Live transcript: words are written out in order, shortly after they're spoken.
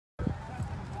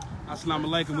Assalamu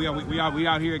alaikum. We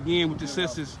out here again with the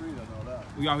sisters.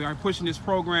 We out here pushing this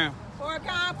program.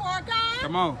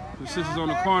 Come on, the sisters on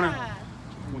the corner.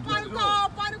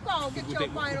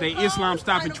 They Islam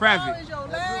stopping traffic.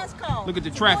 Look at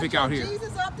the traffic out here.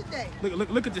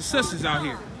 Look at the sisters out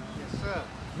here.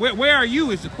 Where are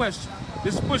you is the question.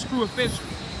 This is Push Crew official.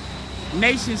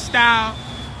 Nation style.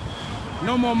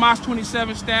 No more Mosque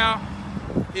 27 style.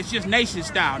 It's just nation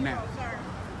style now.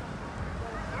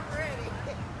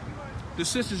 The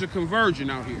sisters are converging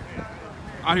out here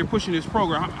pushing this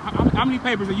program. How many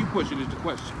papers are you pushing is the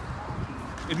question.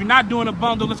 If you're not doing a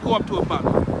bundle, let's go up to a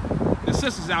bundle. The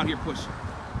sisters out here pushing.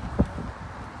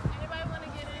 Anybody want to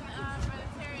get in for the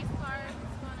Terry's car?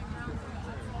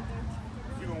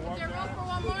 Is there room for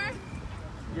one more?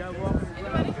 Yeah, well,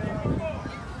 Anybody?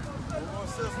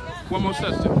 One more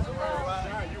sister.